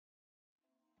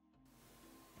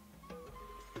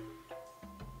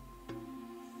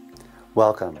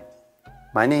Welcome.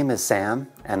 My name is Sam,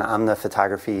 and I'm the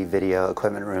Photography Video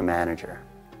Equipment Room Manager.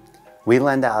 We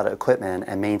lend out equipment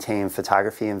and maintain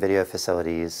photography and video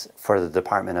facilities for the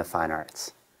Department of Fine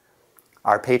Arts.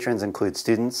 Our patrons include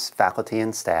students, faculty,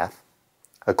 and staff.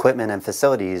 Equipment and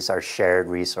facilities are shared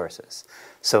resources,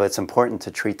 so it's important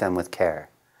to treat them with care.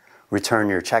 Return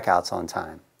your checkouts on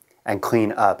time, and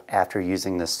clean up after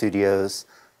using the studios,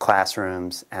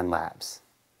 classrooms, and labs.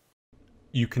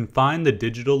 You can find the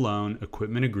Digital Loan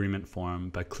Equipment Agreement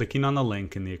form by clicking on the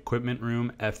link in the Equipment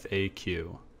Room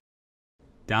FAQ.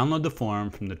 Download the form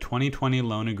from the 2020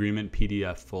 Loan Agreement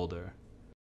PDF folder.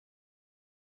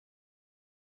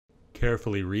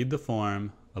 Carefully read the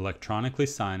form, electronically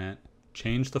sign it,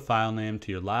 change the file name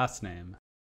to your last name,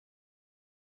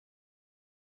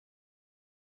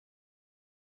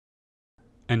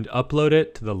 and upload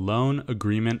it to the Loan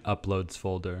Agreement Uploads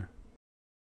folder.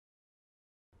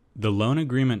 The loan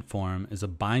agreement form is a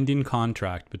binding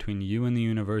contract between you and the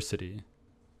university.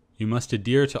 You must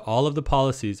adhere to all of the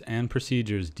policies and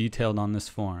procedures detailed on this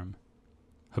form.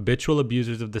 Habitual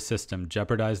abusers of the system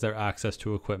jeopardize their access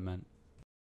to equipment.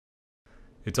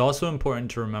 It's also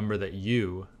important to remember that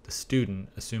you, the student,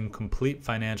 assume complete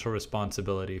financial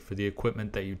responsibility for the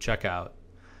equipment that you check out,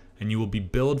 and you will be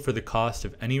billed for the cost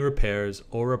of any repairs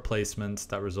or replacements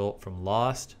that result from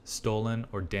lost, stolen,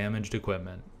 or damaged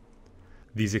equipment.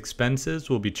 These expenses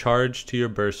will be charged to your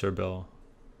bursar bill.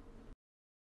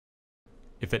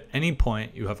 If at any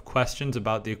point you have questions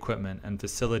about the equipment and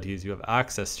facilities you have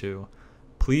access to,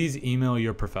 please email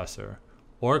your professor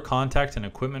or contact an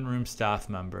equipment room staff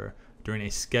member during a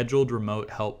scheduled remote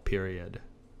help period.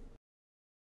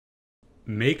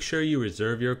 Make sure you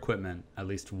reserve your equipment at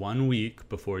least 1 week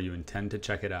before you intend to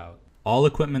check it out. All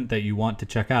equipment that you want to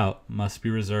check out must be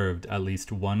reserved at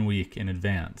least 1 week in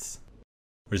advance.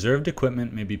 Reserved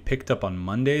equipment may be picked up on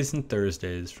Mondays and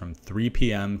Thursdays from 3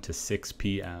 p.m. to 6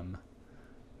 p.m.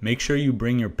 Make sure you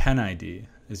bring your pen ID,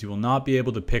 as you will not be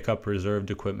able to pick up reserved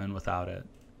equipment without it.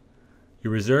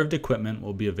 Your reserved equipment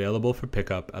will be available for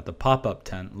pickup at the pop-up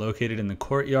tent located in the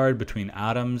courtyard between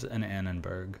Adams and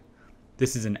Annenberg.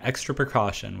 This is an extra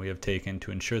precaution we have taken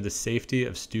to ensure the safety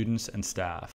of students and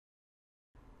staff.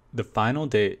 The final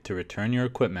date to return your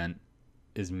equipment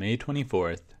is May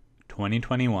 24th,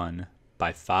 2021,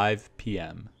 by 5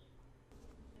 p.m.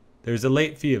 There's a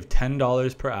late fee of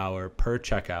 $10 per hour per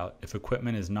checkout if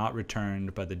equipment is not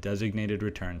returned by the designated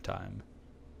return time.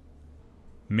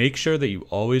 Make sure that you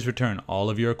always return all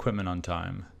of your equipment on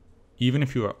time. Even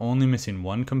if you are only missing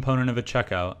one component of a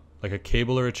checkout, like a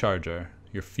cable or a charger,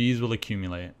 your fees will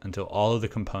accumulate until all of the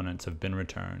components have been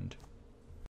returned.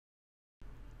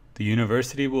 The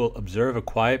university will observe a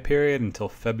quiet period until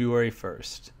February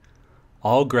 1st.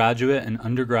 All graduate and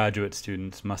undergraduate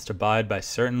students must abide by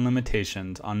certain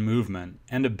limitations on movement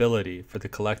and ability for the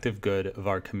collective good of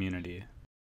our community.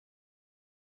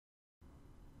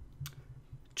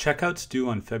 Checkouts due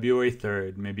on February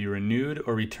 3rd may be renewed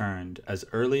or returned as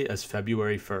early as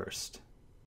February 1st.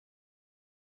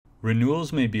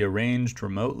 Renewals may be arranged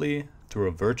remotely through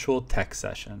a virtual tech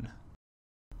session.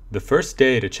 The first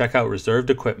day to check out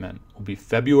reserved equipment will be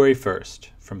February 1st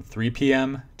from 3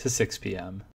 p.m. to 6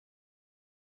 p.m.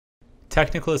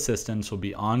 Technical assistants will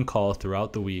be on call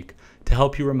throughout the week to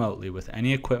help you remotely with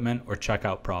any equipment or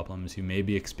checkout problems you may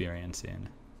be experiencing.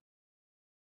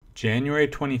 January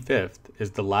 25th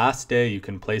is the last day you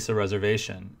can place a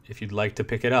reservation if you'd like to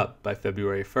pick it up by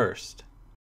February 1st.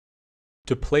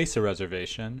 To place a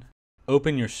reservation,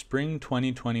 open your Spring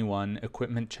 2021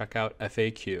 Equipment Checkout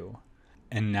FAQ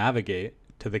and navigate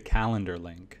to the Calendar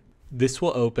link. This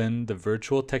will open the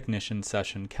Virtual Technician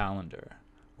Session calendar,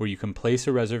 where you can place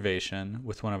a reservation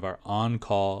with one of our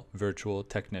on-call virtual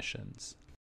technicians.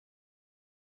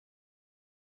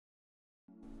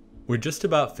 We're just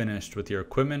about finished with your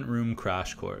equipment room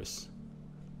crash course.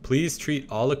 Please treat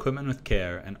all equipment with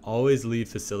care and always leave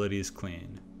facilities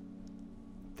clean.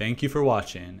 Thank you for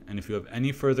watching, and if you have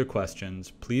any further questions,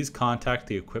 please contact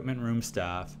the equipment room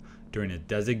staff during a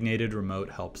designated remote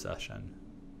help session.